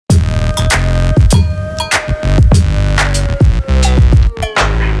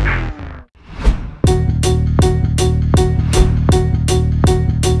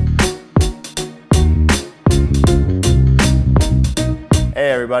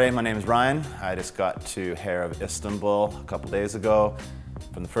everybody, my name is Ryan. I just got to hair of Istanbul a couple days ago.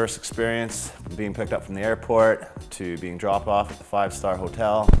 From the first experience, from being picked up from the airport to being dropped off at the 5-star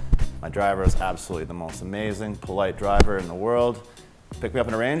hotel. My driver is absolutely the most amazing, polite driver in the world. Picked me up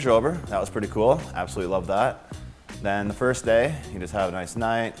in a Range Rover, that was pretty cool, absolutely loved that. Then the first day, you just have a nice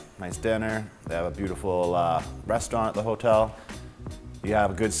night, nice dinner. They have a beautiful restaurant at the hotel. You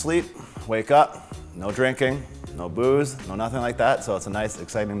have a good sleep, wake up, no drinking, no booze, no nothing like that, so it's a nice,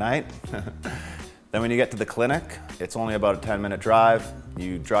 exciting night. Then when you get to the clinic, it's only about a 10-minute drive.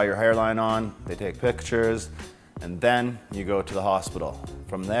 You draw your hairline on, they take pictures, and then you go to the hospital.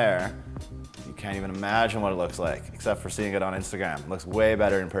 From there, you can't even imagine what it looks like, except for seeing it on Instagram. It looks way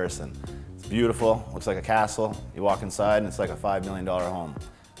better in person. It's beautiful, looks like a castle. You walk inside and it's like a $5 million home.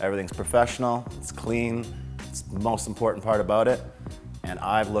 Everything's professional, it's clean, it's the most important part about it. And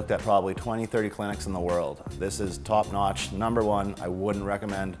I've looked at probably 20, 30 clinics in the world. This is top-notch, #1. I wouldn't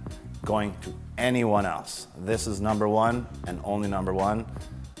recommend going to anyone else. This is #1 and only #1.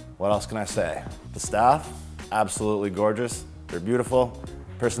 What else can I say? The staff, absolutely gorgeous. They're beautiful.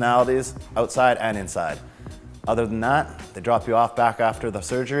 Personalities, outside and inside. Other than that, they drop you off back after the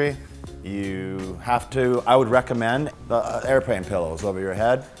surgery. You have to, I would recommend the airplane pillows over your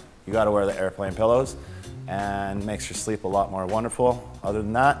head. You gotta wear the airplane pillows, and makes your sleep a lot more wonderful. Other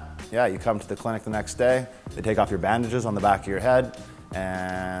than that, yeah, you come to the clinic the next day, they take off your bandages on the back of your head,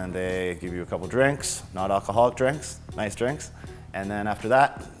 and they give you a couple drinks, not alcoholic drinks, nice drinks. And then after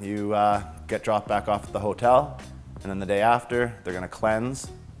that, you get dropped back off at the hotel, and then the day after, they're gonna cleanse.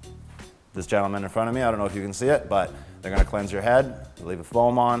 This gentleman in front of me, I don't know if you can see it, but they're gonna cleanse your head, they leave a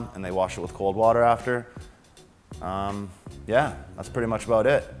foam on, and they wash it with cold water after. Yeah, that's pretty much about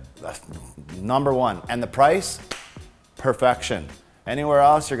it. That's #1. And the price, perfection. Anywhere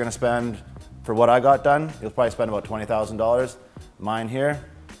else you're gonna spend, for what I got done, you'll probably spend about $20,000. Mine here,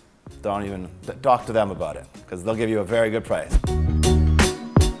 don't even talk to them about it, because they'll give you a very good price.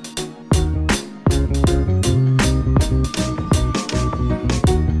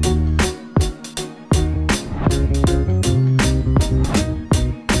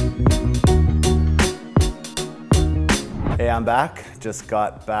 Hey, I'm back. Just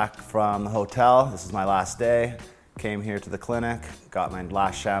got back from the hotel. This is my last day. Came here to the clinic, got my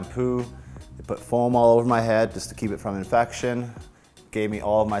last shampoo. They put foam all over my head just to keep it from infection. Gave me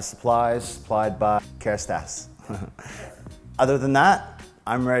all of my supplies, supplied by Kerstas. Other than that,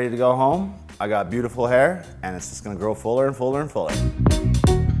 I'm ready to go home. I got beautiful hair, and it's just gonna grow fuller and fuller and fuller.